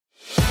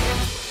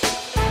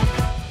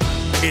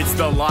It's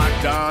the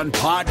Locked On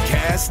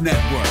Podcast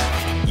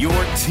Network, your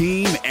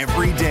team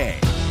every day.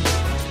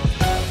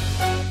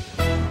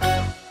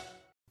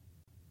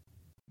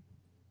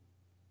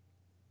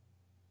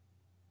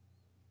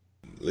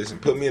 Listen,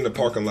 put me in the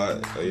parking lot,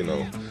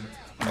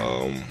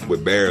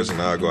 with Bears,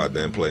 and I'll go out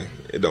there and play.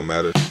 It don't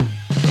matter.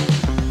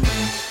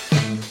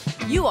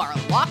 You are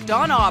Locked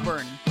On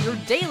Auburn, your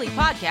daily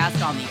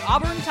podcast on the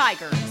Auburn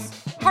Tigers.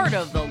 Part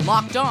of the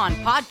Locked On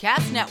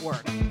Podcast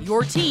Network,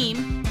 your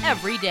team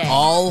every day.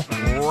 All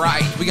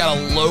right, we got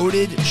a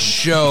loaded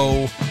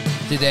show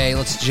today.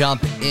 Let's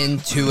jump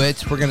into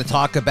it. We're going to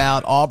talk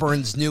about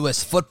Auburn's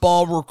newest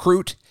football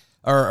recruit,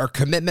 or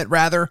commitment,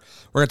 rather.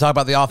 We're going to talk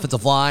about the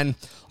offensive line.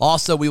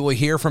 Also, we will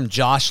hear from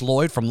Josh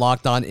Lloyd from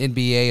Locked On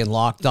NBA and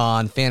Locked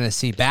On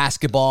Fantasy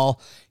Basketball.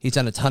 He's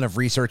done a ton of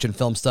research and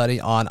film study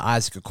on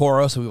Isaac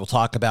Okoro, so we will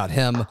talk about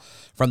him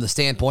from the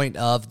standpoint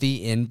of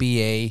the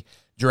NBA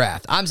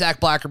draft. I'm Zach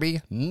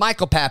Blackerby.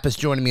 Michael Pappas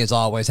joining me as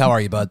always. How are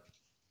you, bud?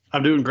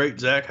 I'm doing great,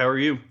 Zach. How are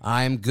you?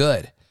 I'm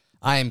good.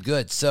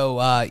 So,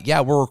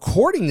 we're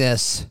recording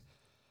this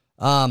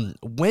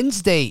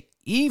Wednesday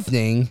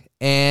evening,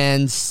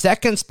 and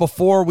seconds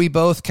before we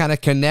both kind of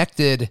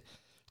connected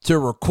to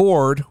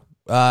record,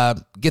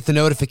 get the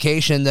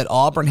notification that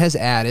Auburn has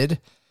added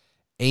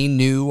a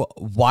new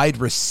wide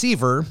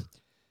receiver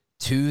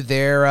to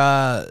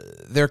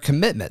their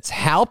commitments.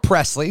 Hal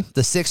Presley,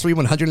 the 6'3",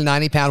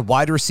 190-pound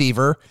wide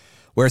receiver.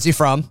 Where's he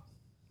from?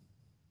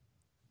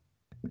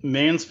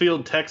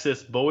 Mansfield,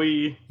 Texas,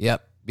 boy.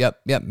 Yep.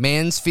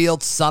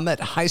 Mansfield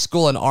Summit High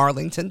School in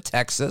Arlington,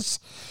 Texas.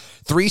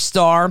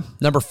 3-star,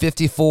 number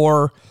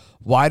 54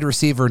 wide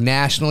receiver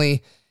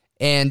nationally.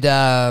 And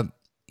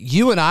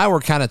you and I were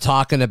kind of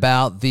talking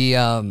about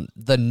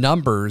the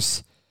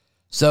numbers.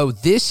 So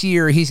this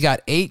year he's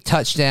got 8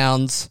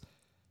 touchdowns,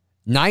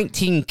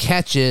 19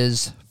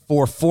 catches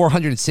for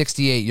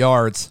 468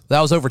 yards.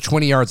 That was over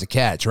 20 yards a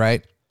catch,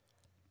 right?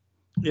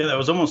 Yeah, that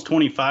was almost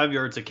 25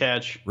 yards a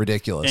catch.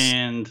 Ridiculous.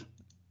 And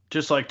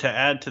just like to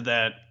add to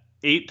that,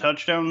 8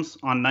 touchdowns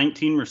on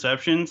 19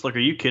 receptions. Like, are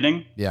you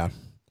kidding? Yeah.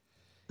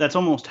 That's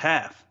almost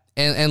half.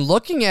 And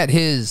looking at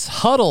his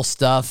huddle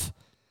stuff,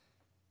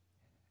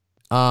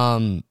 I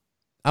don't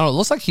know, it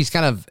looks like he's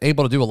kind of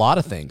able to do a lot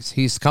of things.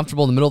 He's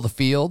comfortable in the middle of the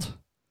field.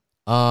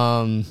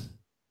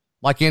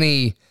 Like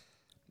any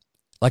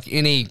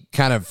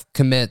kind of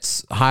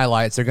commits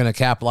highlights, they're going to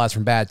capitalize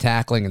from bad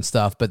tackling and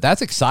stuff, but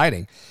that's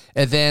exciting.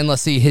 And then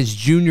let's see, his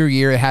junior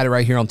year, I had it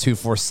right here on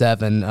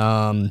 247,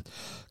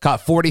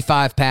 caught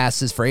 45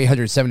 passes for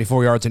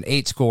 874 yards and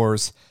 8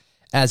 scores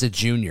as a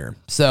junior.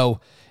 So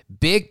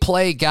big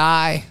play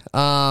guy,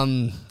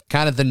 kind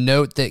of the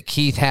note that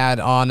Keith had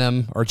on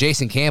him, or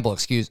Jason Caldwell,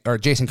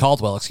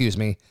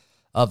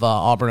 of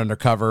Auburn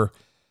Undercover,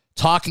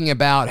 talking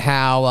about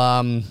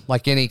how,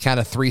 like any kind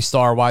of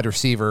 3-star wide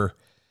receiver,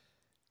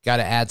 got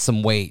to add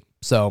some weight.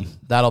 So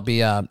that'll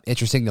be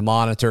interesting to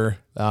monitor,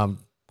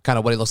 kind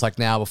of what he looks like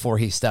now before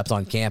he steps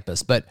on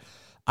campus. But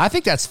I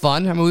think that's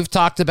fun. I mean, we've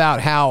talked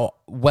about how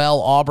well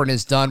Auburn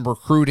has done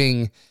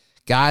recruiting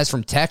guys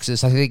from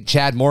Texas. I think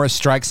Chad Morris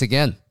strikes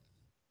again.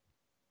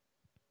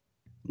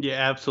 Yeah,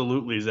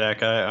 absolutely,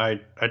 Zach.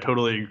 I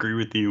totally agree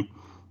with you.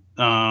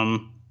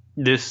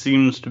 This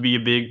seems to be a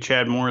big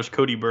Chad Morris,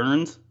 Cody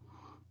Burns.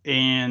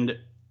 And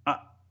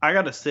I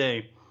got to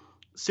say,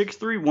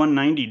 6'3",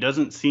 190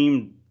 doesn't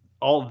seem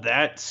all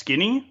that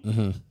skinny.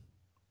 Mm-hmm.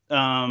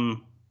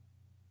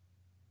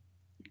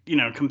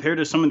 Compared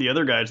to some of the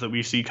other guys that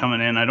we see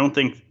coming in, I don't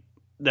think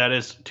that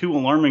is too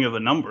alarming of a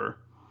number.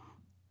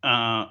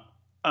 I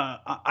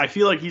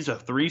feel like he's a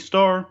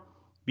 3-star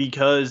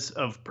because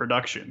of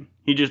production.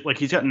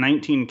 He's got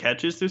 19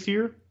 catches this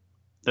year.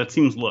 That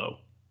seems low.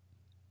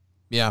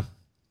 Yeah.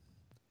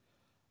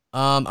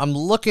 I'm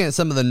looking at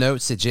some of the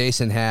notes that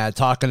Jason had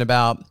talking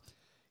about,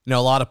 a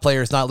lot of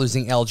players not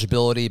losing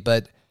eligibility,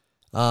 but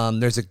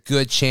there's a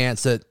good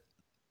chance that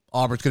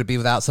Auburn's going to be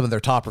without some of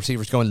their top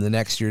receivers going into the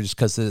next year just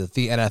because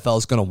the NFL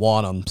is going to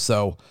want them.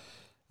 So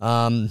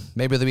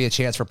maybe there'll be a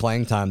chance for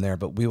playing time there,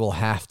 but we will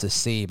have to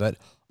see. But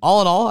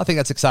all in all, I think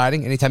that's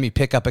exciting. Anytime you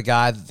pick up a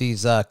guy that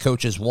these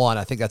coaches want,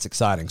 I think that's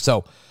exciting.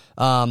 So,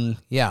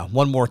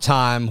 one more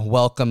time,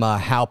 welcome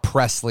Hal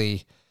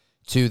Presley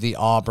to the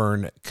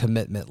Auburn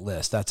commitment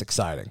list. That's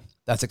exciting.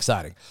 All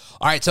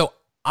right, so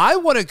I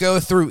want to go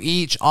through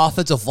each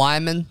offensive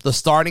lineman, the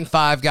starting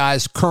 5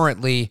 guys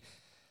currently.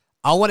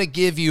 I want to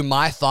give you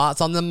my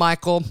thoughts on them,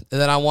 Michael, and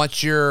then I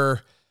want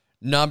your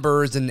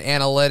numbers and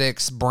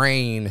analytics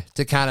brain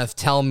to kind of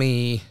tell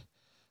me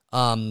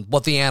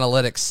what the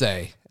analytics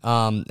say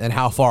and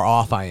how far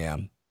off I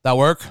am. That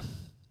work?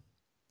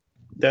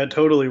 That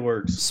totally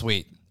works.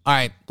 Sweet. All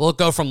right, we'll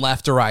go from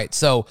left to right.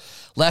 So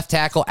left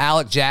tackle,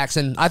 Alec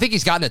Jackson. I think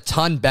he's gotten a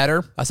ton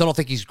better. I still don't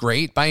think he's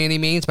great by any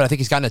means, but I think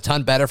he's gotten a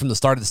ton better from the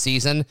start of the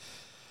season.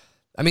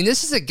 I mean,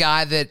 this is a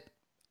guy that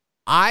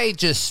I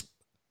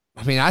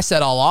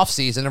said all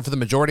offseason, and for the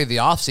majority of the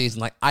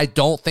offseason, I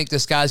don't think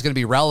this guy's going to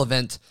be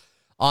relevant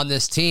on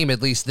this team,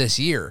 at least this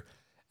year.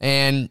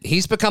 And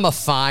he's become a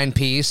fine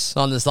piece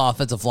on this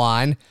offensive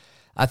line.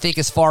 I think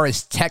as far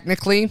as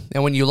technically,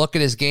 and when you look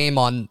at his game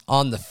on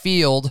the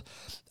field,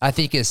 I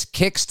think his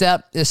kick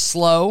step is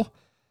slow.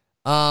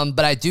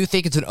 But I do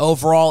think it's an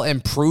overall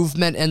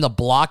improvement in the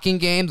blocking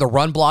game, the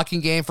run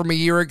blocking game from a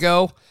year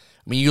ago.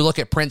 I mean, you look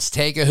at Prince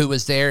Tega, who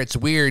was there. It's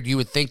weird. You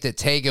would think that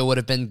Tega would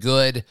have been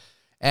good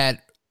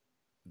at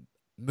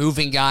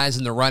moving guys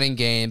in the running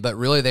game, but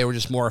really they were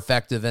just more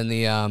effective in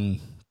the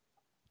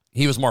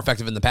he was more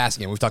effective in the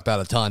passing game. We've talked about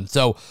it a ton.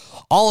 So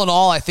all in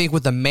all, I think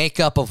with the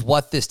makeup of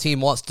what this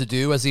team wants to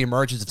do as the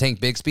emergence of Tank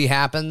Bigsby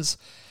happens,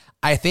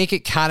 I think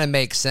it kind of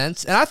makes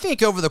sense. And I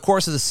think over the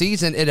course of the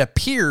season, it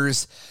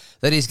appears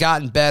that he's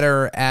gotten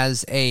better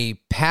as a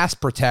pass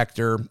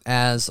protector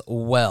as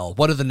well.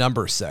 What do the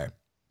numbers say?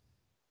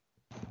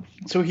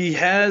 So he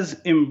has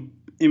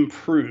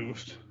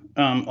improved,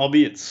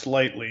 albeit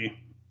slightly,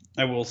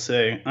 I will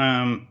say.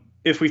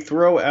 If we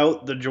throw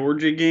out the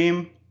Georgia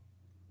game,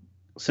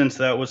 since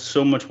that was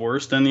so much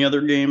worse than the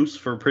other games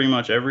for pretty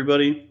much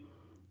everybody,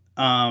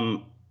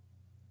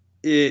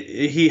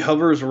 he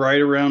hovers right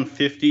around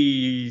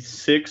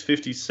 56,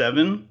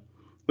 57,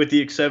 with the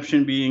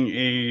exception being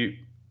a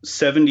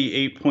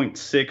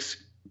 78.6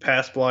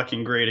 pass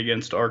blocking grade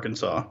against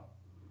Arkansas.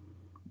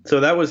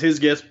 So that was his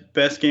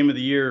best game of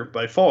the year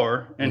by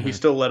far, and he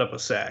still let up a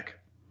sack.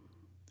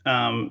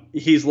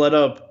 He's let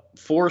up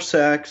 4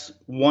 sacks,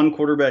 1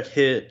 quarterback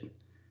hit,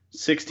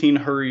 16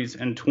 hurries,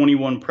 and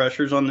 21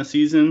 pressures on the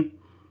season.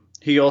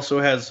 He also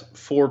has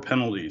 4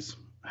 penalties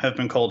have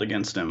been called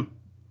against him.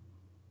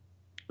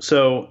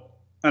 So,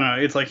 I don't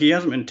know, it's like he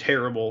hasn't been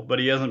terrible, but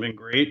he hasn't been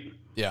great.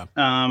 Yeah.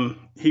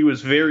 He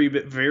was very,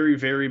 very,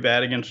 very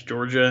bad against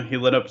Georgia. He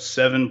let up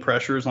 7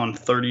 pressures on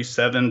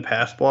 37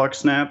 pass block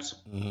snaps,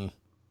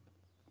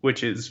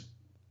 which is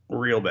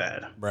real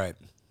bad. Right.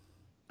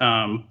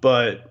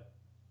 But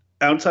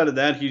outside of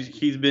that,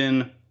 he's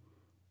been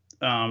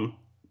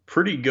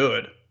pretty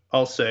good,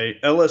 I'll say.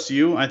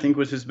 LSU, I think,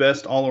 was his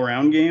best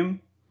all-around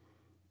game.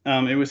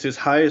 It was his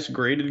highest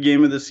graded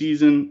game of the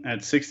season at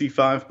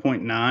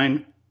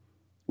 65.9,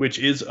 which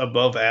is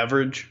above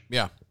average.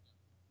 Yeah.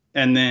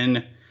 And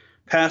then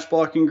pass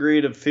blocking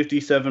grade of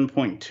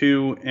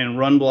 57.2 and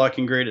run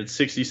blocking grade at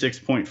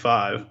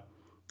 66.5.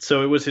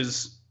 So it was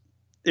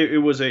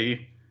it was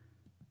a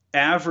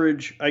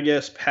average, I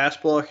guess, pass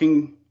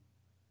blocking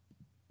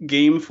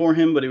game for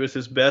him, but it was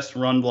his best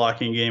run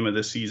blocking game of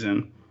the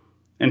season.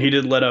 And he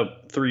did let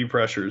up 3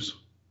 pressures.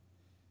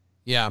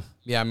 Yeah.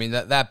 I mean,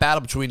 that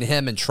battle between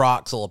him and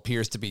Troxel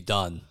appears to be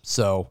done.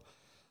 So,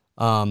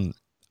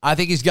 I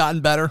think he's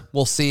gotten better.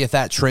 We'll see if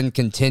that trend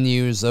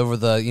continues over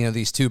the,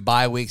 these 2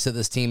 bye weeks that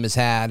this team has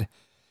had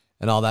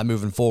and all that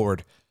moving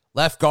forward.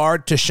 Left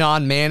guard,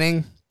 Tashawn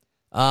Manning.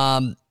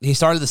 He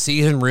started the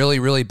season really,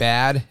 really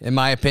bad, in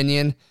my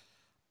opinion.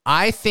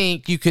 I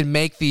think you could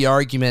make the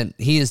argument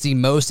he is the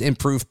most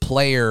improved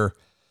player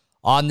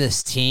on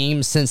this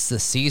team since the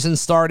season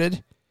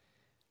started.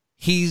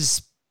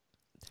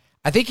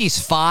 I think he's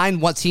fine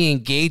once he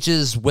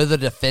engages with a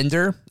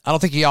defender. I don't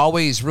think he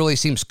always really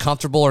seems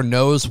comfortable or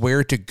knows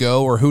where to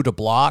go or who to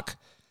block.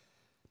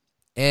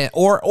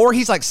 Or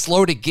he's like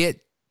slow to get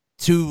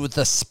to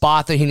the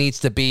spot that he needs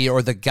to be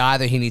or the guy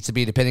that he needs to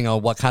be, depending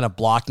on what kind of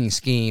blocking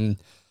scheme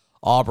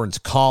Auburn's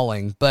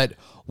calling. But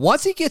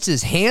once he gets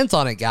his hands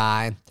on a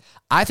guy,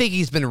 I think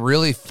he's been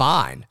really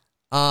fine.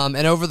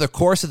 And over the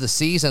course of the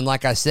season,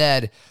 like I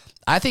said,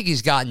 I think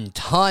he's gotten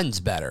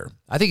tons better.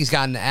 I think he's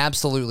gotten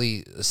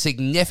absolutely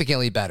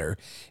significantly better.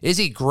 Is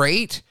he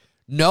great?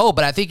 No,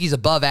 but I think he's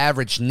above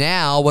average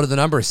now. What do the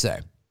numbers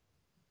say?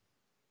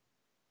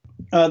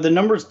 The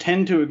numbers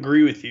tend to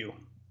agree with you.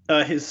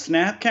 His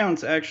snap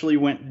counts actually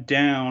went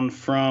down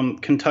from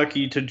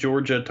Kentucky to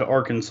Georgia to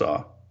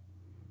Arkansas.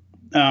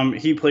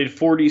 He played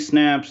 40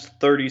 snaps,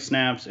 30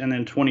 snaps, and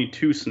then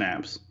 22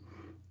 snaps.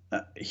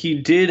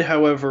 He did,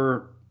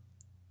 however,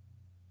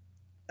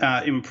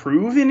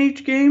 improve in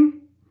each game.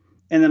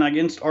 And then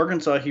against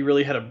Arkansas, he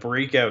really had a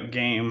breakout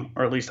game,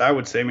 or at least I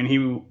would say. I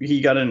mean,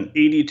 he got an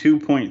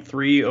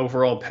 82.3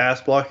 overall pass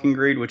blocking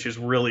grade, which is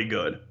really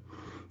good.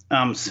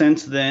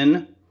 Since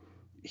then,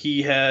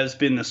 he has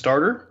been the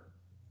starter.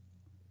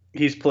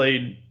 He's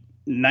played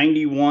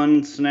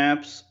 91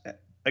 snaps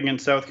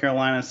against South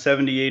Carolina,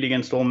 78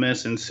 against Ole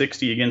Miss, and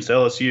 60 against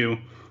LSU.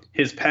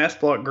 His pass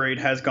block grade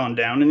has gone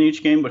down in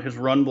each game, but his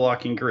run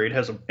blocking grade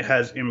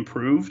has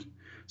improved.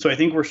 So I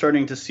think we're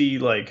starting to see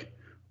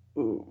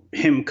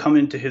him come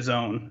into his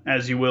own,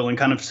 as you will, and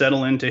kind of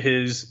settle into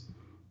his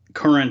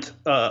current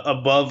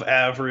above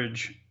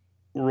average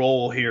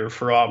role here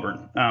for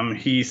Auburn.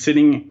 He's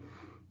sitting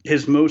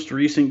his most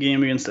recent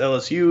game against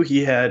LSU.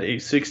 He had a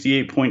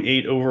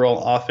 68.8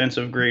 overall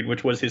offensive grade,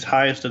 which was his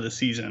highest of the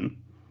season.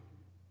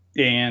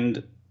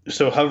 And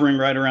so hovering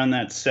right around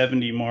that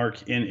 70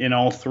 mark in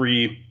all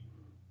three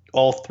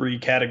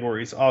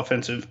categories: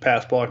 offensive,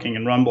 pass blocking,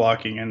 and run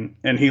blocking.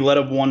 And he let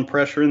up 1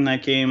 pressure in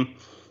that game.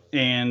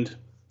 And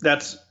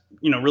that's,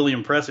 really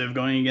impressive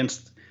going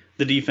against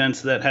the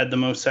defense that had the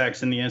most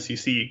sacks in the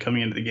SEC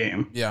coming into the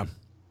game.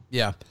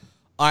 Yeah.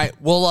 All right,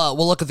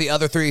 we'll look at the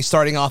other three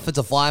starting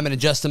offensive linemen in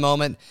just a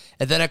moment,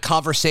 and then a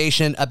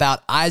conversation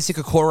about Isaac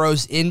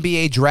Okoro's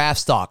NBA draft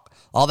stock.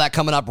 All that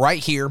coming up right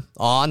here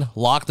on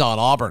Locked On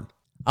Auburn.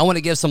 I want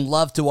to give some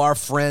love to our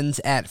friends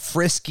at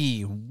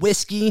Frisky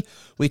Whiskey.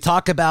 We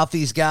talk about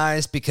these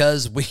guys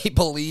because we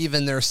believe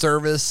in their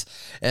service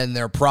and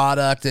their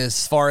product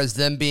as far as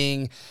them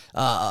being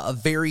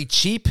very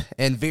cheap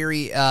and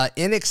very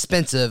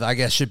inexpensive, I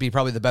guess should be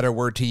probably the better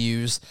word to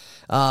use,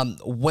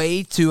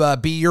 way to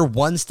be your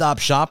one-stop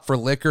shop for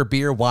liquor,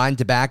 beer, wine,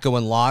 tobacco,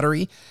 and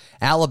lottery.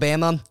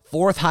 Alabama,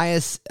 4th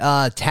highest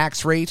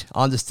tax rate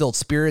on distilled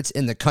spirits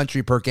in the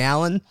country per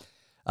gallon.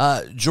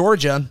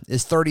 Georgia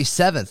is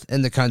 37th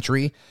in the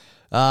country.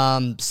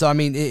 So, I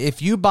mean,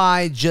 if you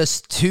buy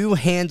just 2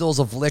 handles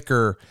of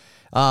liquor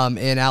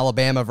in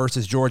Alabama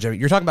versus Georgia,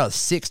 you're talking about a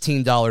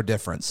 $16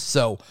 difference.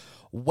 So,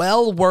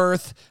 well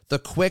worth the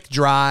quick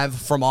drive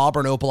from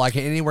Auburn, Opelika,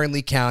 anywhere in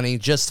Lee County,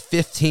 just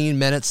 15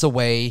 minutes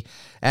away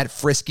at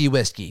Frisky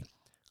Whiskey.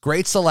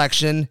 Great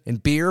selection in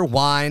beer,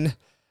 wine,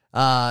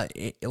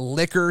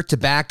 liquor,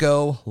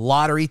 tobacco,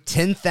 lottery,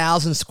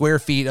 10,000 square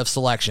feet of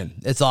selection.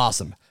 It's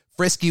awesome.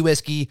 Frisky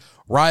Whiskey,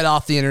 right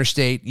off the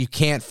interstate. You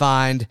can't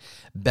find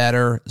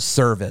better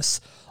service.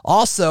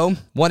 Also,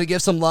 want to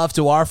give some love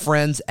to our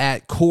friends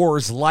at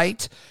Coors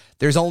Light.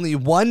 There's only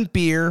one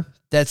beer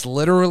that's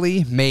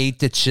literally made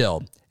to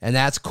chill, and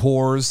that's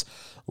Coors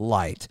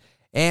Light.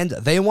 And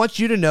they want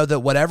you to know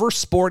that whatever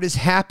sport is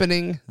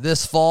happening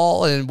this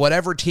fall and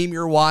whatever team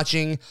you're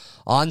watching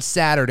on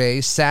Saturday,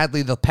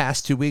 sadly the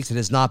past 2 weeks it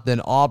has not been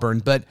Auburn,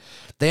 but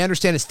they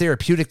understand it's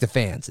therapeutic to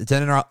fans. It's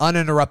an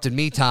uninterrupted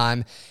me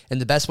time,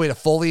 and the best way to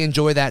fully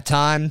enjoy that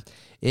time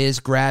is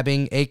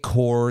grabbing a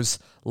Coors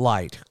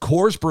Light.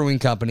 Coors Brewing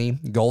Company,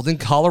 Golden,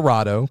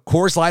 Colorado.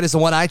 Coors Light is the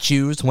one I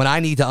choose when I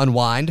need to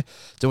unwind.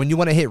 So when you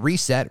want to hit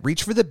reset,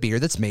 reach for the beer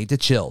that's made to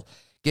chill.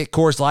 Get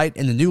Coors Light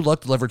in the new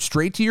look delivered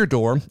straight to your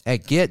door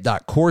at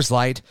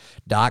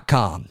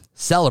get.coorslight.com.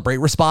 Celebrate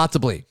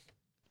responsibly.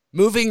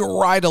 Moving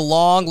right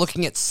along,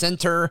 looking at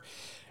center,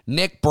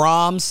 Nick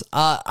Brahms.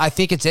 I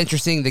think it's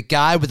interesting. The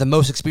guy with the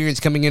most experience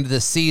coming into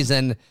this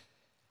season,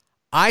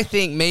 I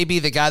think maybe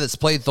the guy that's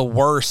played the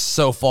worst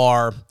so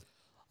far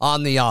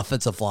on the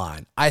offensive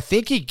line. I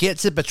think he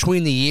gets it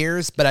between the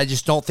ears, but I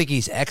just don't think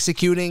he's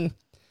executing.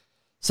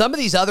 Some of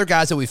these other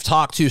guys that we've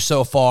talked to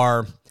so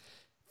far,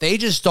 they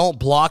just don't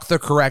block the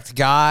correct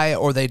guy,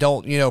 or they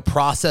don't,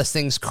 process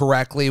things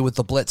correctly with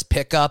the blitz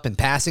pickup and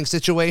passing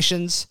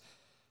situations.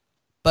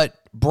 But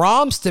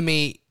Brahms, to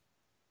me,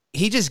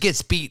 he just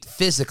gets beat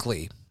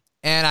physically.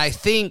 And I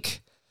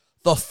think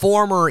the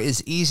former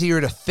is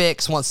easier to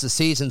fix once the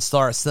season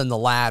starts than the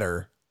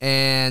latter.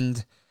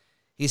 And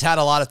he's had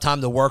a lot of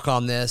time to work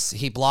on this.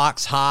 He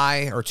blocks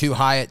high or too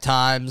high at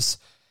times.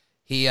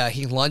 He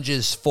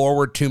lunges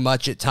forward too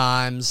much at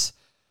times.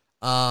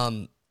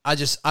 I'm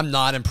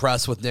not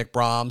impressed with Nick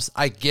Brahms.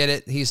 I get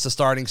it. He's the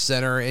starting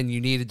center, and you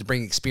needed to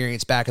bring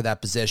experience back at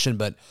that position.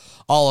 But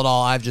all in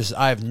all, I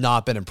have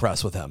not been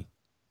impressed with him.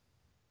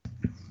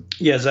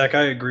 Yeah, Zach,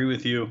 I agree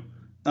with you.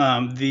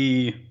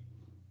 I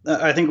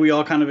think we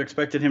all kind of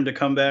expected him to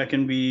come back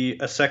and be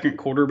a second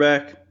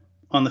quarterback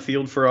on the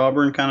field for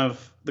Auburn, kind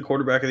of the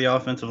quarterback of the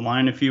offensive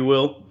line, if you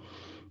will,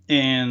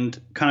 and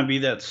kind of be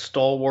that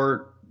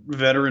stalwart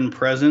veteran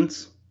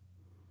presence.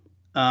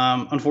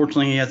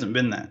 Unfortunately, he hasn't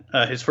been that.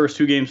 His first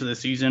 2 games of the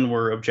season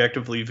were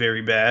objectively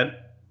very bad.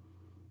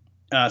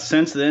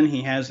 Since then,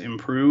 he has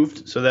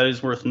improved, so that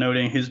is worth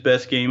noting. His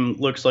best game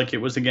looks like it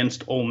was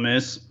against Ole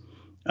Miss.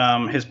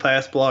 His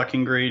pass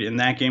blocking grade in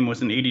that game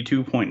was an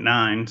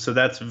 82.9, so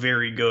that's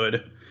very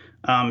good.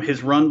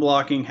 His run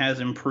blocking has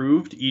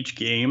improved each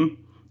game,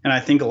 and I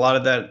think a lot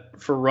of that,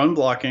 for run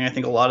blocking, I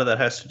think a lot of that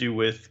has to do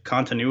with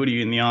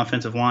continuity in the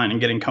offensive line and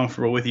getting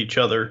comfortable with each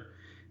other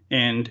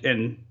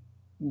and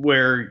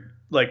where,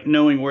 like,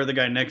 knowing where the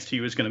guy next to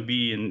you is going to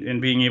be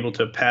and being able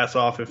to pass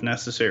off if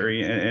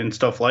necessary and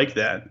stuff like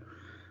that.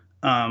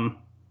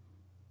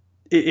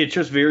 It's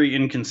just very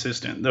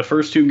inconsistent. The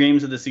first 2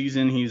 games of the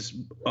season, he's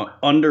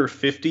under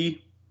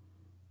 50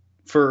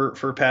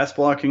 for pass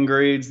blocking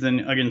grades.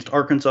 Then against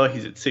Arkansas,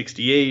 he's at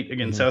 68.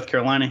 Against South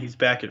Carolina, he's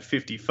back at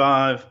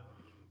 55.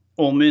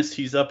 Ole Miss,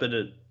 he's up at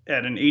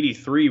an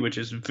 83, which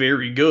is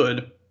very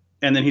good.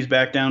 And then he's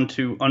back down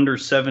to under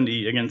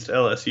 70 against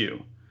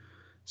LSU.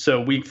 So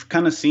we've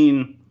kind of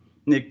seen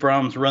Nick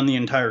Brahms run the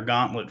entire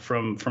gauntlet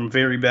from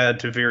very bad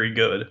to very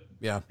good.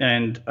 Yeah.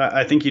 And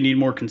I think you need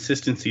more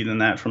consistency than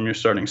that from your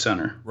starting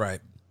center.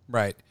 Right.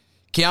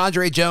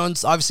 Keandre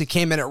Jones obviously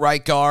came in at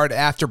right guard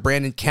after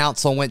Brandon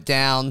Council went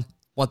down.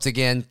 Once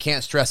again,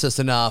 can't stress this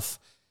enough.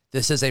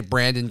 This is a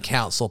Brandon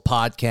Council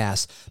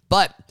podcast.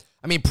 But,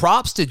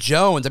 props to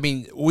Jones.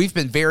 We've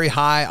been very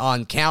high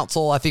on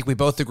Council. I think we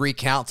both agree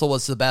Council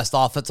was the best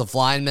offensive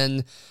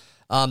lineman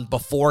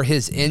before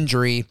his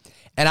injury.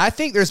 And I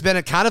think there's been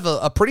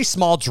a pretty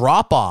small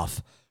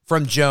drop-off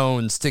from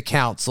Jones to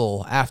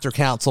Council after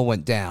Council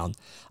went down.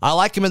 I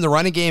like him in the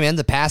running game and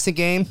the passing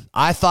game.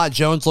 I thought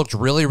Jones looked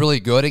really,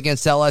 really good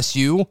against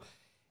LSU.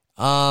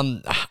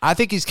 I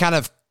think he's kind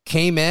of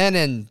came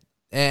in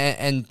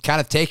and kind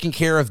of taking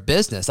care of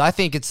business. I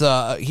think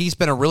he's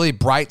been a really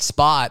bright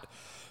spot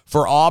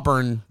for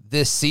Auburn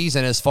this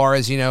season as far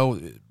as,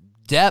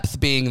 depth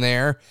being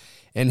there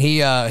and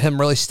him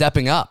really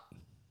stepping up.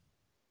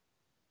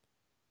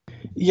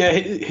 Yeah,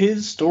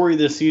 his story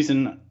this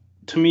season,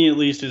 to me at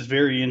least, is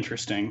very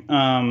interesting.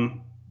 I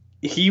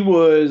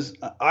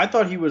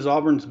thought he was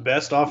Auburn's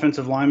best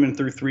offensive lineman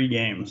through 3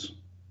 games.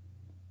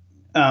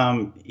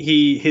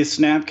 His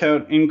snap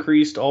count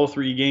increased all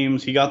 3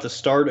 games. He got the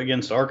start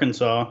against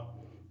Arkansas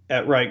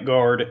at right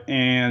guard,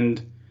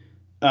 and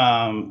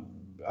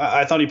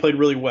I thought he played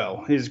really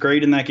well. His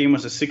grade in that game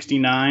was a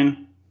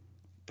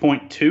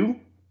 69.2,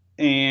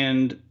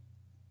 and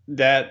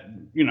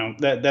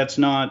that's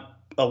not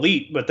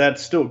elite, but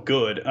that's still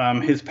good.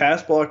 His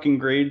pass blocking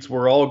grades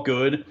were all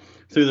good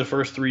through the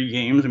first 3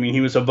 games. I mean,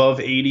 he was above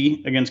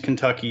 80 against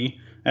Kentucky,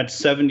 at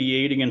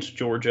 78 against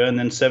Georgia, and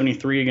then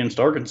 73 against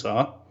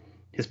Arkansas.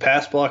 His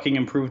pass blocking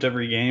improved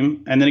every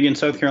game. And then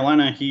against South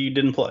Carolina, he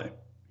didn't play.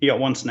 He got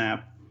 1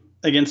 snap.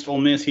 Against Ole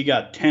Miss, he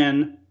got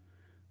 10,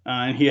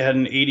 and he had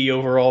an 80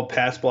 overall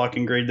pass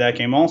blocking grade that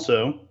game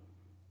also.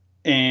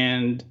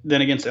 And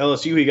then against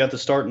LSU, he got the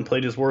start and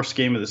played his worst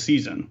game of the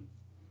season.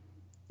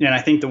 And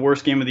I think the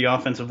worst game of the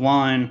offensive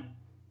line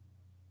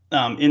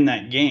in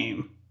that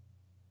game,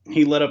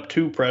 he let up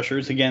 2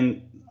 pressures.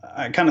 Again,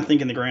 I kind of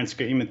think in the grand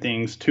scheme of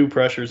things, 2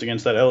 pressures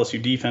against that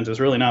LSU defense is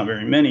really not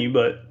very many,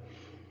 but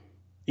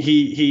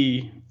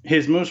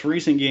his most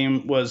recent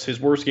game was his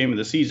worst game of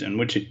the season,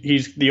 which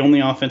he's the only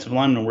offensive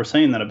lineman we're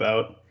saying that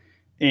about.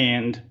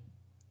 And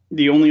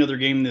the only other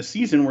game this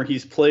season where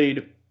he's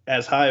played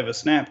as high of a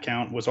snap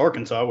count was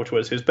Arkansas, which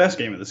was his best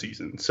game of the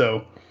season.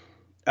 So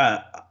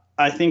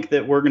I think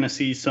that we're going to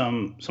see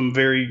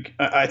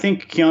I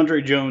think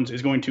Keandre Jones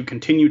is going to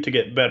continue to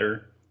get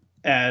better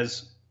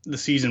as the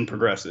season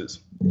progresses.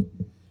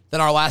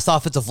 Then our last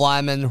offensive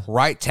lineman,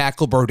 right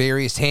tackle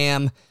Brodarius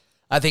Ham.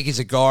 I think he's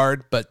a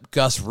guard, but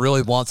Gus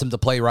really wants him to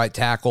play right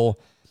tackle.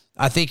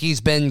 I think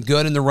he's been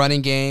good in the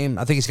running game.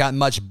 I think he's gotten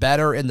much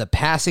better in the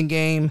passing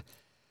game.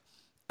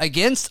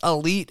 Against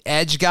elite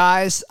edge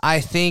guys, I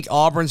think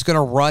Auburn's going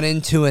to run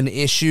into an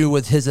issue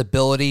with his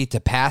ability to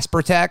pass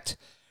protect.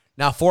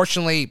 Now,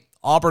 fortunately,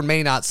 Auburn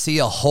may not see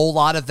a whole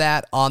lot of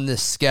that on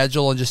this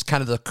schedule and just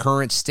kind of the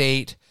current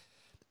state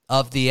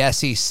of the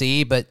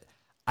SEC, but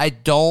I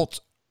don't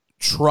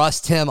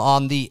trust him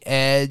on the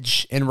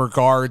edge in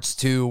regards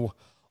to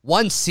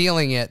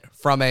sealing it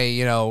from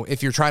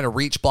if you're trying to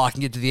reach block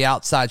and get to the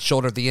outside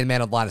shoulder of the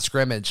in-man of the line of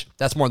scrimmage.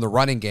 That's more in the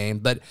running game.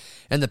 But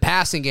in the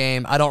passing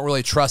game, I don't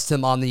really trust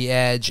him on the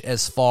edge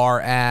as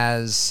far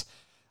as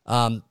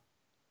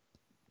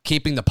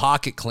keeping the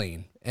pocket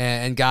clean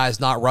and guys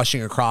not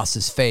rushing across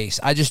his face.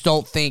 I just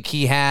don't think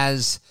he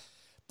has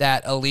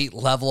that elite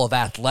level of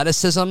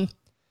athleticism,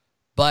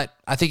 but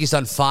I think he's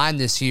done fine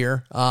this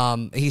year.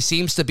 He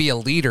seems to be a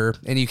leader,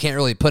 and you can't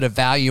really put a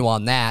value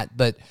on that,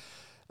 but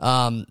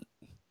I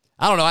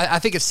don't know. I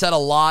think it said a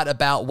lot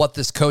about what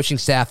this coaching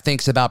staff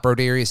thinks about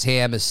Brodarius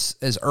Ham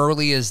as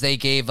early as they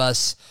gave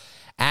us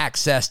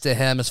access to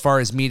him as far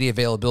as media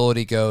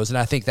availability goes, and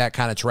I think that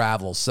kind of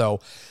travels.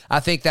 So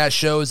I think that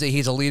shows that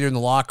he's a leader in the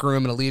locker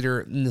room and a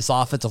leader in this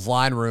offensive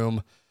line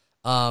room,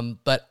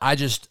 but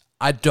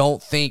I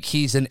don't think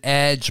he's an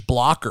edge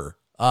blocker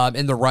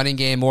in the running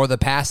game or the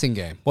passing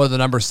game. What do the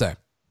numbers say?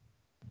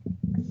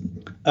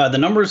 The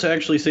numbers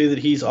actually say that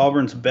he's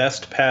Auburn's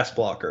best pass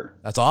blocker.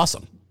 That's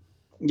awesome.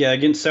 Yeah,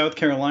 against South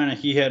Carolina,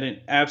 he had an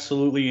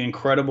absolutely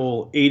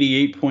incredible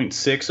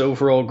 88.6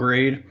 overall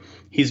grade.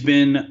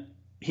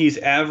 He's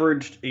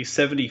averaged a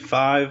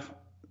 75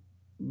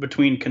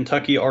 between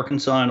Kentucky,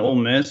 Arkansas, and Ole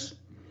Miss.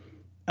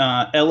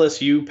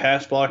 LSU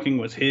pass blocking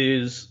was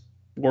his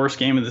worst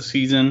game of the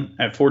season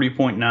at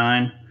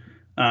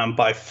 40.9,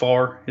 by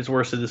far his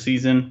worst of the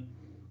season.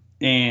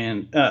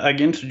 And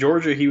against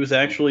Georgia, he was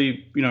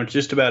actually,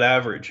 just about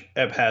average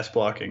at pass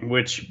blocking,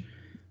 which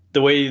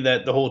the way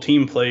that the whole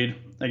team played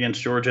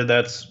against Georgia,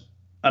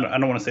 I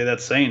don't want to say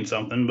that's saying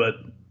something, but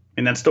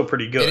that's still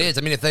pretty good. It is.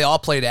 If they all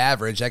played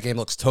average, that game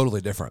looks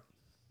totally different.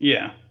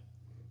 Yeah.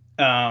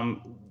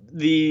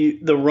 The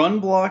run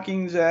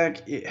blocking,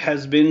 Zach, it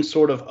has been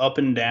sort of up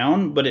and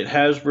down, but it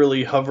has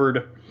really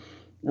hovered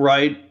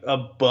right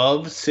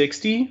above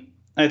 60.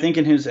 I think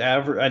in his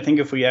average, I think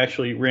if we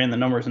actually ran the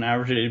numbers and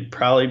averaged it, it'd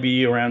probably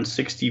be around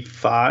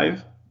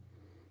 65,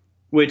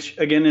 which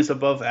again is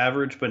above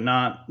average, but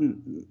not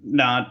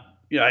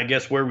I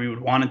guess where we would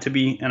want it to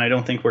be, and I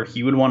don't think where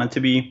he would want it to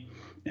be.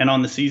 And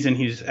on the season,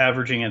 he's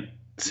averaging at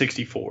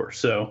 64.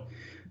 So,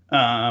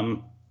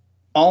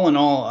 all in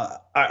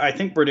all, I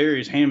think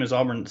Brodarius Ham is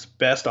Auburn's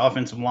best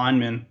offensive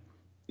lineman,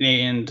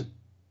 and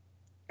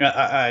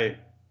I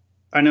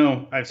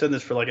know I've said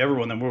this for like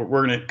everyone that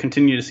we're going to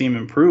continue to see him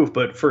improve,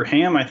 but for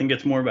Ham, I think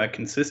it's more about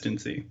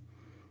consistency.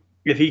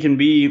 If he can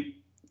be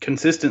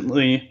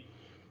consistently,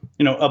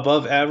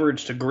 above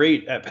average to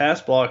great at pass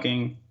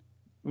blocking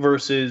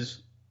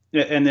versus,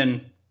 and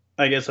then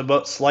I guess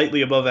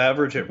slightly above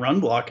average at run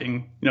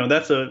blocking,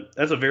 that's a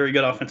very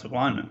good offensive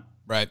lineman.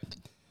 Right.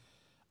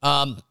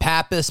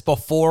 Pappas,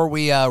 before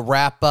we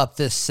wrap up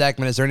this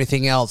segment, is there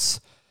anything else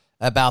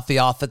about the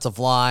offensive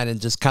line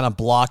and just kind of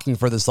blocking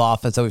for this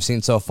offense that we've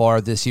seen so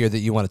far this year that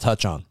you want to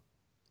touch on?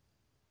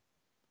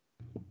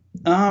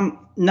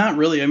 Not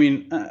really. I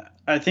mean,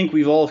 I think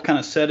we've all kind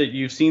of said it.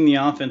 You've seen the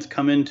offense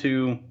come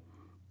into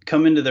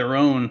their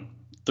own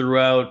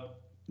throughout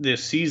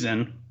this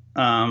season,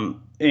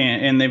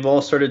 and they've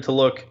all started to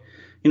look,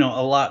 a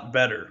lot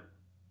better.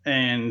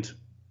 And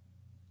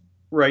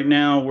right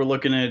now we're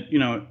looking at,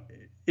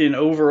 in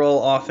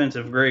overall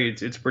offensive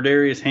grades, it's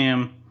Bradarius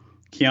Ham,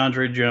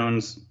 Keandre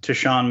Jones,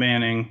 Tashawn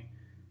Manning,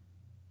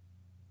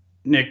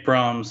 Nick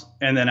Brahms,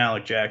 and then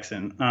Alec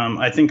Jackson.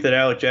 I think that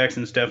Alec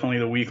Jackson is definitely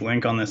the weak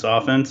link on this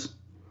offense.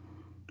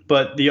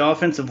 But the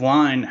offensive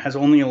line has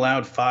only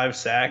allowed 5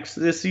 sacks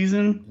this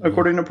season,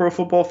 according to Pro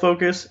Football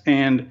Focus,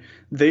 and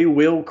they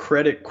will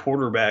credit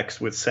quarterbacks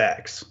with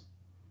sacks.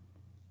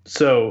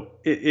 So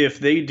if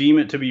they deem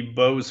it to be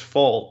Bo's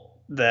fault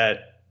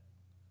that,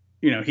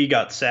 he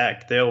got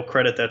sacked, they'll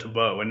credit that to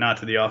Bo and not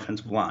to the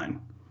offensive line.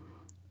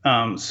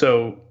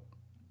 So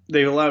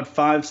they've allowed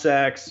 5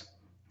 sacks.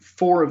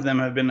 4 of them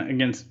have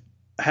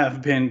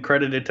been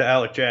credited to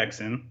Alec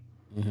Jackson.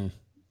 Mm-hmm.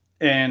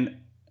 And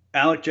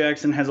Alec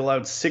Jackson has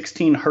allowed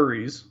 16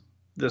 hurries.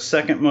 The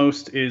second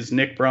most is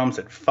Nick Brahms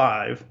at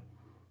 5.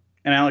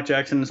 And Alec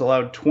Jackson has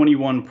allowed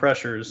 21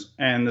 pressures,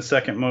 and the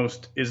second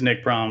most is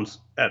Nick Brahms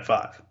at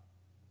 5.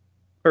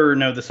 Or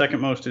no, the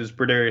second most is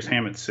Bradarius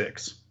Ham at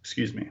 6.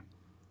 Excuse me.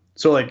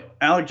 So,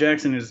 Alec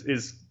Jackson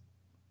is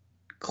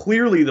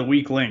clearly the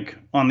weak link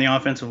on the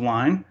offensive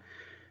line.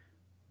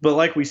 But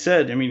like we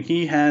said, I mean,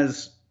 he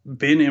has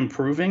been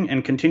improving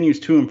and continues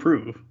to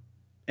improve.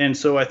 And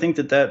so I think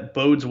that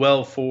bodes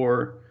well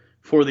for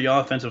the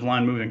offensive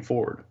line moving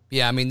forward.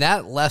 Yeah, I mean,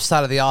 that left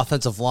side of the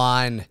offensive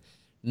line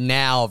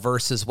now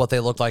versus what they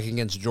looked like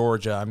against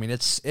Georgia, I mean,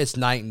 it's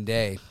night and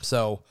day.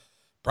 So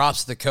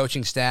props to the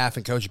coaching staff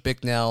and Coach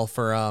Bicknell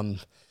for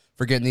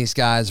getting these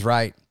guys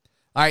right.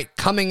 All right,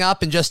 coming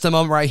up in just a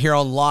moment right here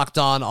on Locked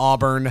On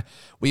Auburn,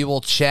 we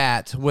will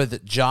chat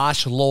with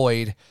Josh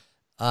Lloyd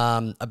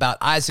about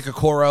Isaac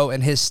Okoro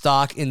and his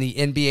stock in the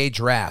NBA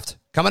draft.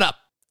 Coming up.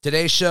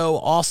 Today's show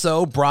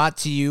also brought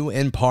to you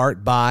in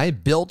part by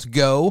Built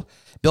Go.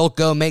 Built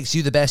Go makes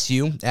you the best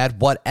you at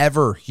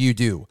whatever you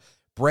do.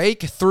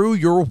 Break through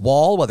your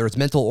wall, whether it's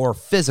mental or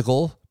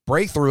physical.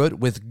 Break through it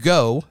with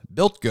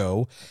Built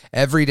Go,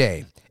 every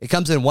day. It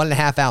comes in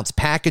 1.5 ounce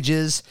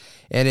packages,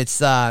 and it's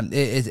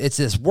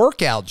this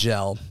workout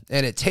gel,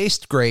 and it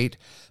tastes great,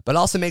 but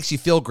also makes you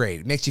feel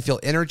great. It makes you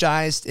feel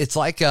energized. It's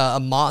like a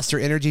Monster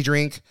energy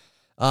drink,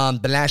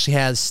 but it actually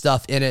has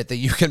stuff in it that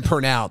you can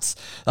pronounce.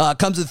 It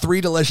comes in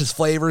 3 delicious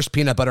flavors: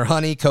 peanut butter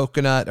honey,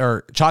 coconut,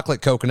 or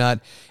chocolate coconut,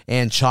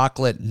 and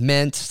chocolate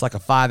mint. It's like a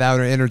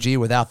 5-hour energy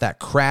without that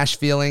crash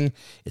feeling.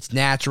 It's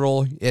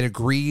natural. It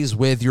agrees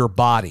with your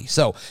body.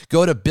 So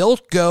go to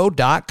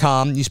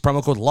BuiltGo.com, use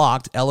promo code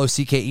LOCKED,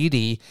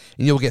 LOCKED,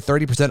 and you'll get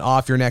 30%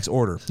 off your next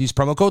order. Use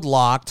promo code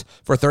LOCKED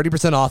for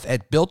 30% off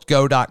at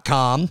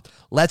BuiltGo.com.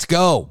 Let's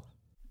go.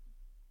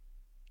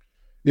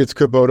 It's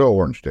Kubota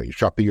Orange Day.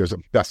 Shop the year's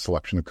best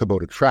selection of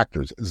Kubota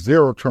tractors,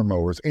 zero-turn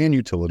mowers, and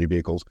utility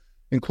vehicles,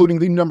 including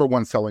the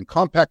 #1 selling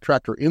compact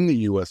tractor in the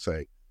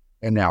USA.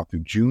 And now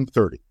through June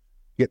 30,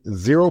 get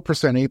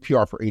 0%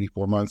 APR for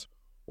 84 months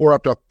or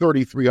up to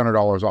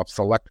 $3,300 off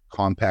select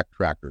compact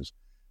tractors.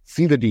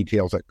 See the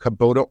details at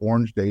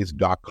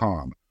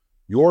KubotaOrangeDays.com.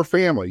 Your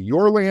family,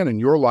 your land, and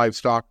your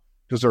livestock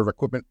deserve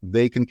equipment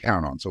they can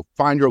count on. So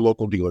find your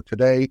local dealer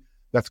today.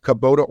 That's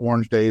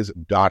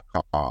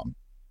KubotaOrangeDays.com.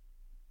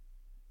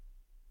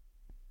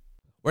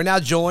 We're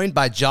now joined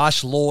by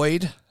Josh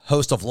Lloyd,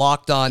 host of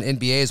Locked On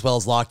NBA, as well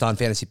as Locked On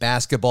Fantasy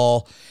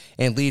Basketball,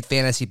 and lead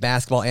fantasy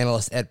basketball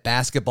analyst at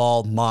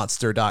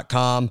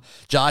basketballmonster.com.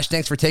 Josh,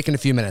 thanks for taking a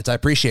few minutes. I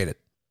appreciate it.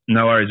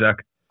 No worries, Zach.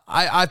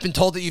 I've been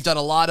told that you've done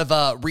a lot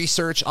of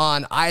research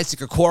on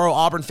Isaac Okoro.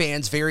 Auburn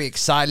fans very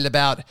excited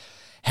about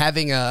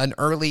having an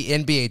early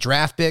NBA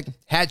draft pick.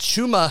 Had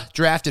Chuma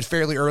drafted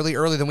fairly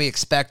early than we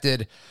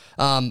expected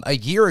a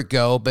year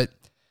ago, but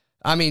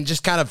I mean,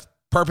 just kind of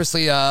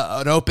purposely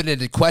an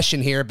open-ended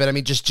question here, but I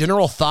mean, just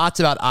general thoughts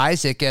about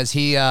Isaac as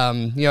he,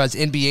 as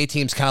NBA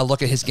teams kind of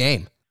look at his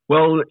game.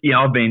 Well,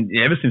 I've been,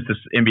 ever since this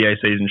NBA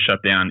season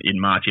shut down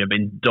in March, I've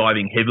been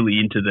diving heavily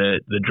into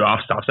the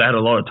draft stuff. So I had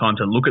a lot of time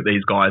to look at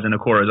these guys, and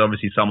Okoro is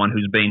obviously someone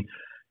who's been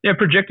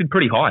projected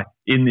pretty high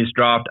in this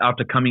draft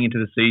after coming into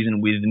the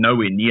season with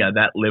nowhere near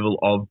that level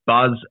of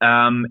buzz.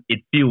 It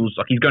feels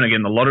like he's going to get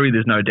in the lottery.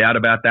 There's no doubt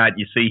about that.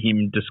 You see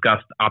him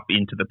discussed up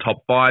into the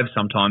top 5.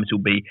 Sometimes he'll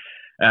be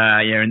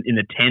in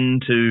the 10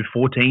 to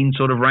 14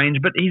 sort of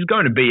range, but he's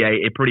going to be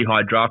a pretty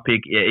high draft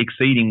pick,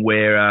 exceeding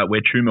where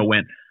Chuma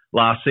went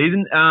last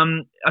season.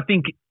 I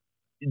think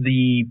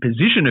the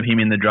position of him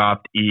in the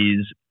draft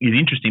is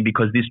interesting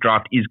because this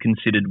draft is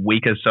considered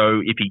weaker.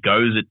 So if he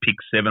goes at pick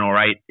 7 or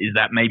 8, is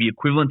that maybe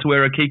equivalent to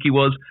where Okiki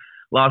was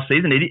last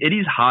season? It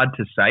is hard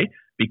to say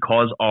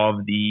because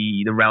of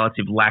the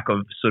relative lack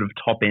of sort of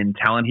top-end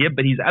talent here,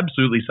 but he's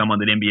absolutely someone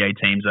that NBA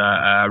teams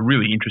are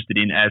really interested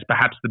in as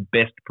perhaps the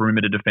best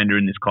perimeter defender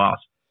in this class.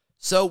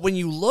 So when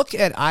you look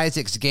at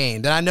Isaac's game,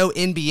 and I know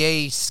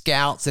NBA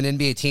scouts and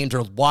NBA teams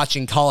are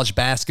watching college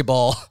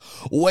basketball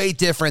way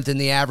different than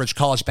the average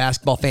college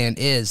basketball fan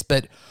is,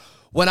 but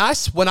when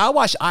I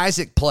watch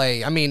Isaac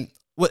play, I mean,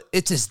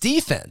 it's his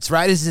defense,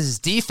 right? Is his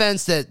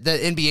defense that the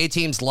NBA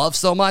teams love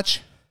so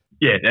much?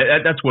 Yeah,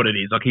 that's what it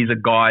is. Like, he's a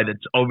guy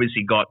that's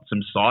obviously got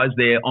some size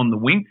there on the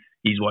wing.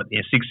 He's 6'6",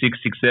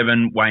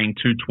 6'7", weighing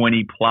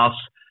 220 plus,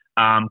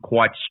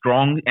 quite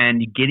strong.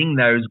 And getting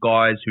those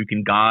guys who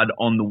can guard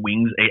on the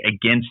wings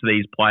against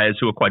these players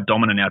who are quite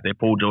dominant out there,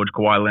 Paul George,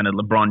 Kawhi Leonard,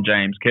 LeBron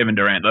James, Kevin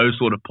Durant, those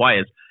sort of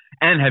players,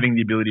 and having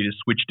the ability to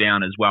switch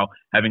down as well,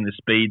 having the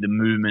speed, the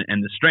movement,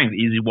 and the strength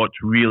is what's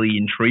really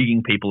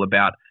intriguing people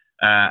about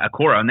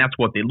Okoro. And that's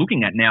what they're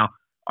looking at now.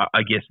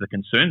 I guess the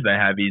concerns they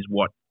have is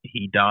what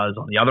he does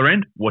on the other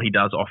end, what he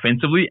does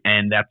offensively,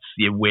 and that's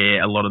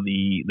where a lot of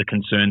the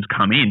concerns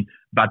come in.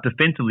 But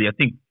defensively, I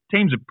think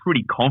teams are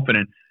pretty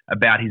confident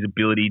about his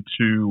ability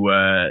to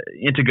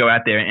go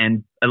out there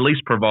and at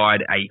least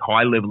provide a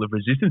high level of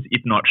resistance,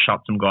 if not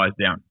shut some guys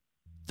down.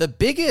 The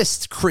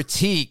biggest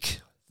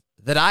critique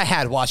that I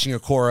had watching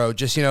Okoro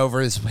just,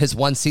 over his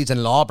one season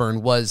at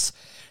Auburn was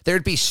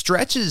there'd be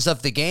stretches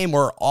of the game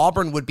where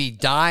Auburn would be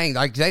dying.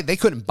 Like they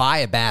couldn't buy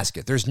a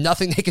basket. There's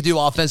nothing they could do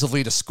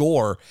offensively to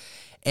score.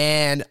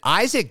 And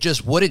Isaac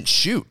just wouldn't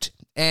shoot.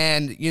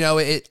 And,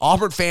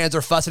 Auburn fans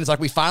are fussing. It's like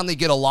we finally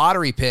get a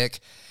lottery pick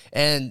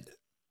and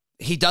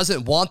he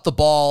doesn't want the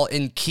ball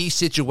in key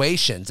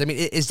situations. I mean,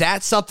 is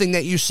that something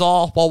that you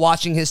saw while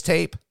watching his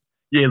tape?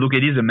 Yeah, look,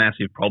 it is a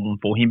massive problem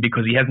for him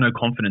because he has no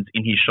confidence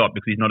in his shot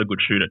because he's not a good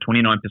shooter.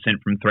 29%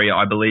 from three.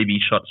 I believe he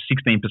shot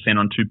 16%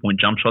 on 2-point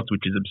jump shots,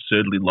 which is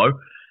absurdly low.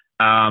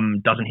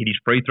 Doesn't hit his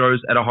free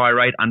throws at a high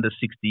rate, under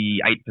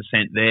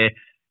 68% there.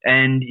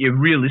 And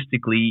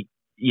realistically,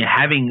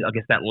 having, I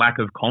guess, that lack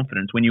of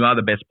confidence when you are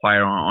the best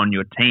player on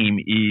your team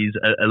is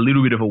a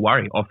little bit of a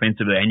worry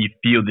offensively, and you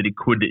feel that it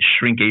could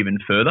shrink even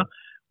further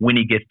when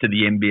he gets to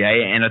the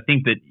NBA. And I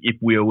think that if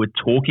we were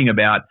talking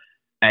about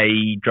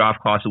a draft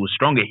class that was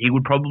stronger, he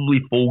would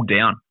probably fall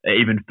down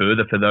even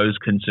further for those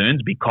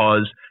concerns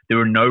because there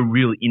are no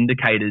real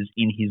indicators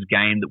in his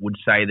game that would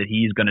say that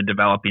he is going to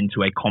develop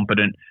into a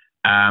competent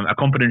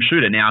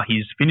shooter. Now,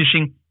 his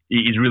finishing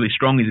is really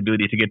strong. His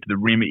ability to get to the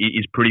rim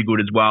is pretty good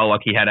as well.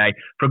 Like,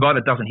 for a guy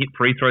that doesn't hit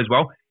free throws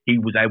well, he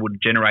was able to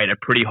generate a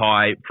pretty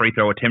high free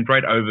throw attempt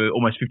rate, over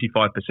almost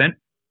 55%,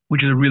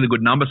 which is a really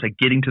good number. So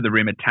getting to the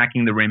rim,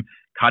 attacking the rim,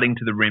 cutting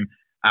to the rim,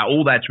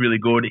 all that's really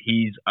good.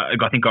 He's,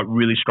 I think, got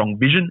really strong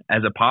vision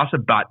as a passer,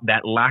 but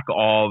that lack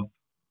of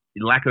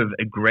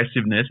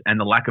aggressiveness and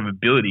the lack of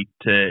ability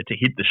to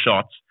hit the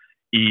shots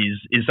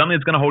is something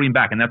that's going to hold him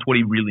back, and that's what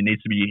he really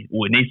needs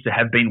to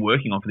have been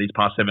working on for these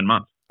past 7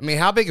 months. I mean,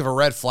 how big of a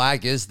red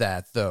flag is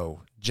that,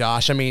 though,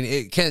 Josh? I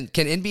mean, can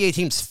NBA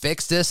teams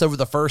fix this over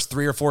the first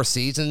 3 or 4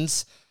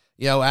 seasons?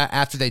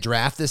 After they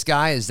draft this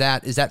guy, is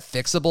that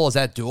fixable? Is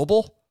that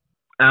doable?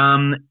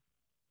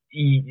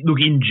 Look,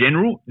 in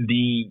general,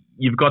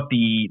 you've got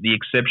the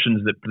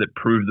exceptions that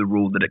prove the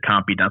rule that it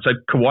can't be done. So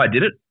Kawhi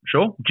did it,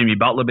 sure. Jimmy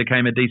Butler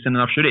became a decent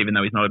enough shooter, even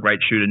though he's not a great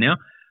shooter now.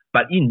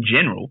 But in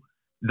general,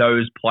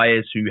 those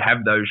players who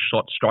have those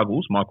shot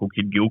struggles, Michael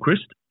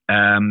Kidd-Gilchrist,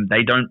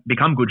 they don't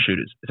become good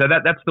shooters. So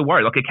that's the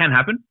worry. Like, it can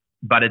happen,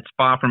 but it's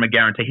far from a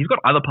guarantee. He's got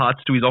other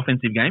parts to his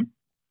offensive game,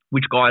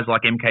 which guys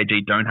like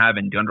MKG don't have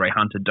and DeAndre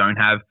Hunter don't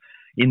have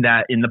in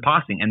the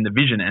passing and the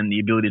vision and the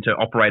ability to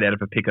operate out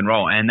of a pick and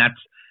roll. And that's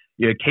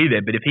key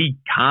there. But if he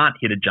can't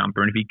hit a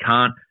jumper and if he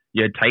can't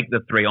take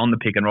the three on the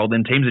pick and roll,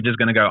 then teams are just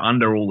going to go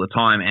under all the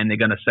time and they're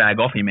going to sag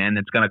off him, and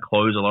it's going to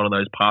close a lot of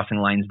those passing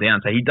lanes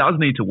down. So he does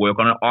need to work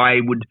on it.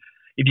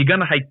 If you're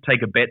going to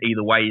take a bet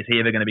either way, is he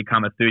ever going to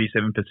become a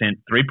 37%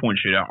 three-point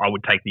shooter? I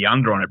would take the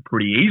under on it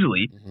pretty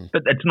easily,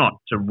 but it's not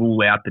to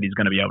rule out that he's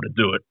going to be able to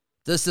do it.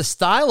 Does the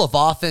style of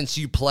offense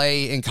you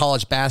play in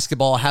college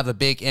basketball have a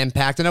big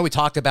impact? I know we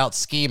talk about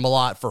scheme a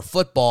lot for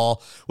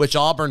football, which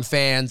Auburn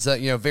fans,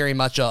 very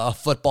much a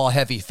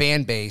football-heavy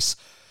fan base.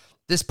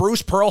 This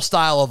Bruce Pearl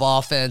style of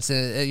offense,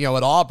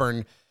 at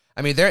Auburn,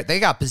 I mean, they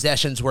got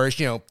possessions where it's,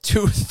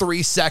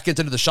 2-3 seconds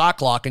into the shot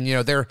clock and,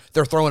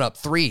 they're throwing up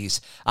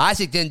threes.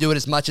 Isaac didn't do it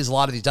as much as a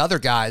lot of these other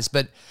guys,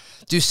 but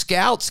do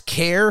scouts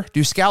care?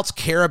 Do scouts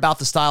care about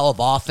the style of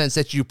offense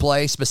that you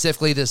play,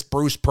 specifically this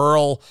Bruce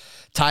Pearl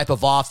type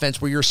of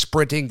offense where you're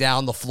sprinting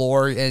down the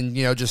floor and,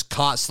 just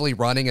constantly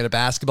running in a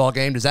basketball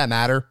game? Does that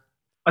matter?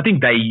 I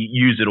think they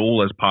use it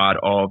all as part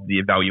of the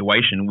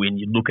evaluation when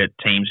you look at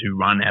teams who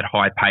run at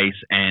high pace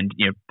and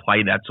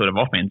play that sort of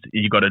offense.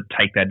 You've got to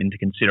take that into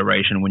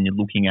consideration when you're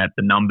looking at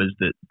the numbers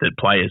that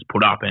players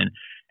put up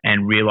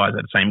and realize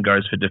that the same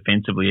goes for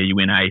defensively. Are you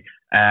in a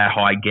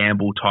high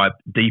gamble type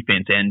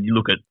defense. And you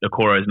look at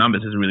Okoro's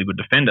numbers as a really good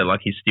defender,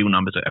 like his steal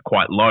numbers are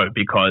quite low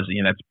because,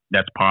 you know,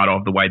 that's part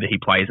of the way that he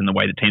plays and the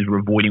way the teams were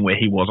avoiding where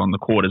he was on the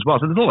court as well.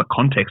 So there's a lot of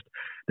context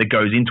that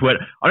goes into it.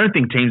 I don't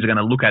think teams are going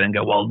to look at it and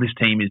go, well, this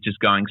team is just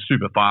going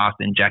super fast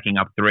and jacking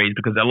up threes,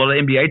 because a lot of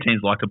NBA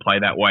teams like to play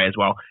that way as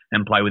well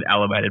and play with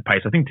elevated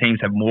pace. I think teams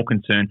have more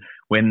concern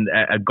when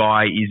a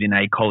guy is in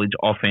a college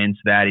offense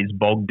that is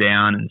bogged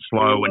down and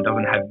slow and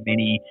doesn't have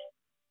many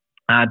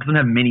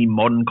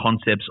modern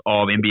concepts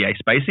of NBA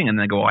spacing, and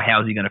they go, oh,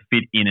 how is he going to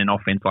fit in an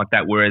offense like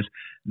that? Whereas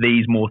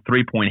these more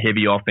three-point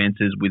heavy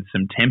offenses with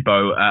some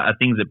tempo are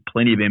things that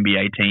plenty of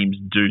NBA teams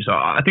do. So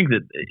I think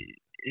that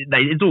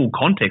it's all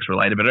context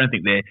related, but I don't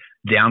think they're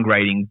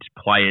downgrading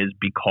players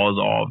because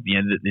of,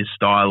 you know, this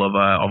style of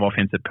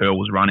offense that Pearl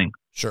was running.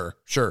 Sure.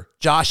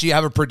 Josh, do you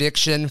have a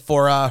prediction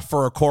for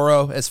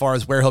Okoro as far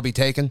as where he'll be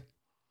taken?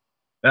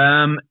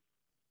 Where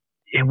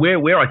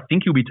I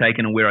think he'll be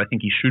taken and where I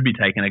think he should be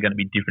taken are going to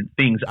be different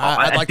things.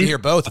 I'd like to hear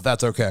both, if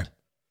that's okay.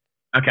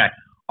 Okay.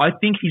 I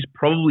think he's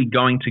probably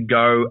going to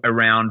go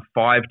around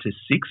 5 to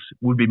 6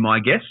 would be my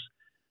guess.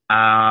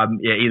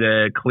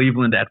 Either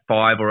Cleveland at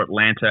 5 or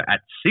Atlanta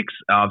at 6.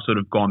 I've sort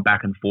of gone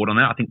back and forth on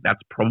that. I think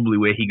that's probably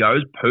where he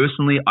goes.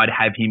 Personally, I'd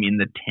have him in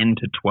the 10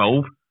 to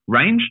 12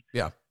 range.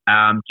 Yeah.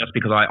 Just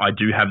because I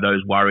do have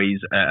those worries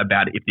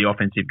about if the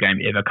offensive game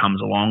ever comes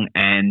along,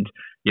 and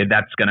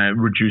that's going to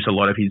reduce a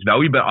lot of his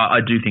value. But I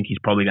do think he's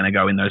probably going to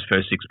go in those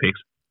first 6 picks.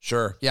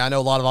 Sure. Yeah, I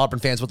know a lot of Auburn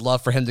fans would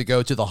love for him to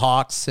go to the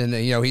Hawks, and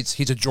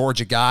he's a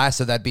Georgia guy,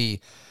 so that'd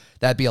be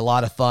a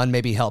lot of fun.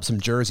 Maybe help some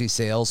jersey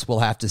sales. We'll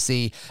have to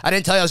see. I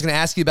didn't tell you I was going to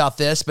ask you about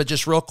this, but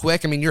just real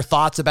quick, I mean, your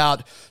thoughts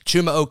about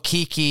Chuma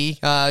Okeke,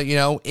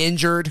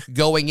 injured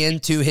going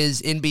into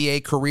his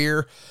NBA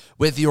career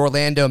with the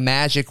Orlando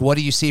Magic. What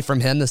do you see from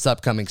him this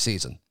upcoming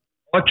season?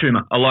 I like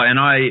Chuma a lot, and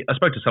I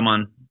spoke to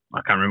someone, I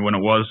can't remember when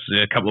it was,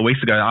 a couple of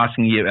weeks ago,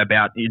 asking you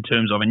about in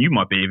terms of, and you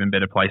might be even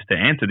better placed to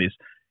answer this,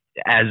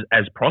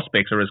 as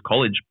prospects or as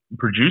college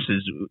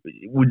producers,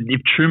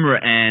 if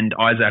Chuma and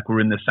Isaac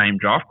were in the same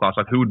draft class,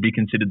 like who would be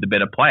considered the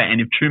better player?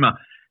 And if Chuma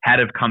had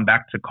have come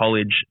back to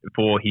college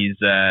for his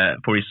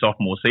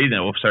sophomore season,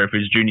 or for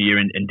his junior year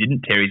and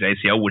didn't tear his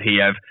ACL, would he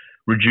have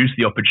reduced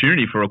the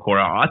opportunity for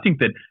Okoro? I think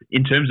that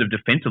in terms of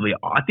defensively,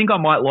 I think I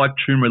might like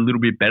Chuma a little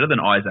bit better than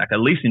Isaac,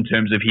 at least in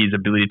terms of his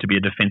ability to be a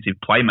defensive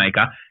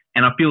playmaker.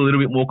 And I feel a little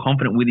bit more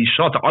confident with his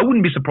shots. I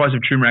wouldn't be surprised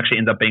if Chuma actually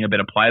ends up being a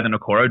better player than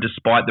Okoro,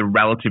 despite the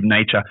relative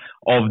nature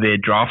of their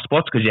draft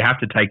spots, because you have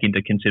to take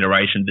into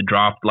consideration the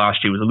draft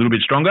last year was a little bit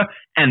stronger,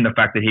 and the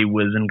fact that he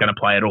wasn't going to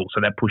play at all,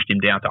 so that pushed him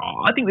down. So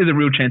I think there's a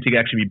real chance he could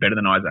actually be better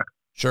than Isaac.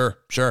 Sure.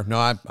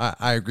 No,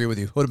 I agree with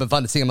you. Would have been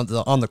fun to see him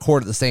on the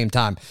court at the same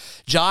time.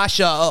 Josh,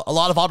 a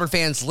lot of Auburn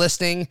fans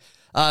listening,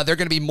 they're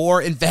going to be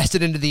more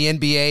invested into the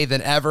NBA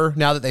than ever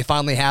now that they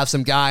finally have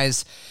some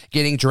guys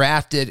getting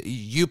drafted.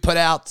 You put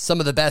out some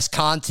of the best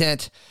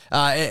content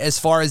as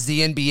far as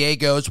the NBA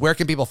goes. Where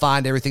can people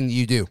find everything that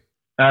you do?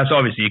 So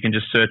obviously you can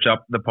just search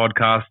up the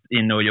podcast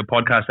in all your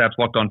podcast apps,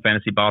 Locked On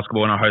Fantasy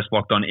Basketball, and I host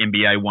Locked On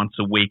NBA once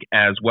a week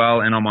as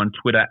well. And I'm on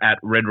Twitter at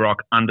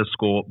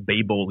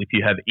redrock_bball. If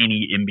you have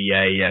any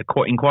NBA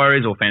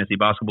inquiries or fantasy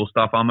basketball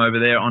stuff, I'm over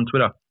there on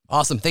Twitter.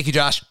 Awesome. Thank you,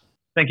 Josh.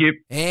 Thank you.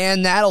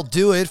 And that'll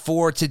do it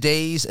for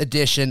today's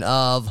edition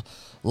of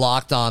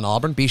Locked On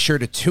Auburn. Be sure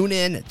to tune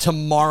in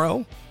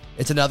tomorrow.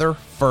 It's another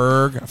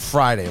Ferg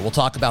Friday. We'll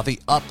talk about the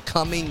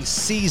upcoming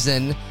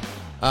season,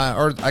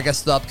 or I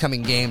guess the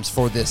upcoming games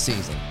for this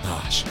season.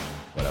 Gosh,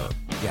 whatever.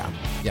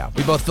 Yeah.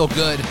 We both feel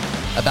good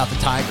about the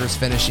Tigers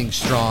finishing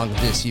strong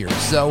this year.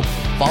 So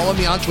follow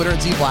me on Twitter at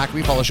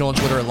ZBlackerby. Follow the show on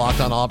Twitter at Locked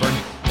On Auburn,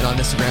 and on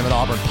Instagram at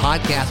Auburn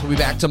Podcast. We'll be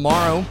back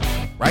tomorrow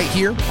right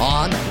here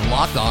on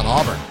Locked On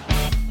Auburn.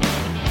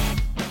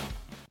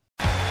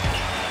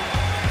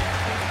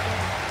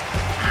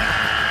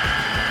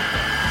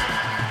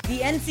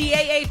 The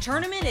NCAA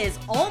tournament is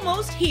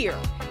almost here,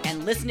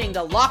 and listening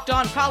to Locked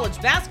On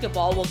College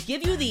Basketball will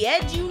give you the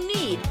edge you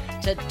need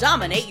to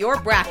dominate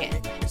your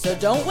bracket. So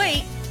don't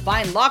wait.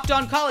 Find Locked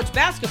On College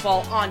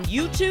Basketball on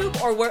YouTube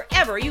or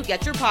wherever you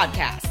get your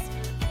podcasts.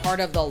 Part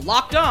of the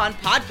Locked On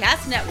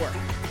Podcast Network.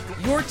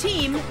 Your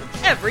team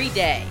every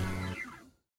day.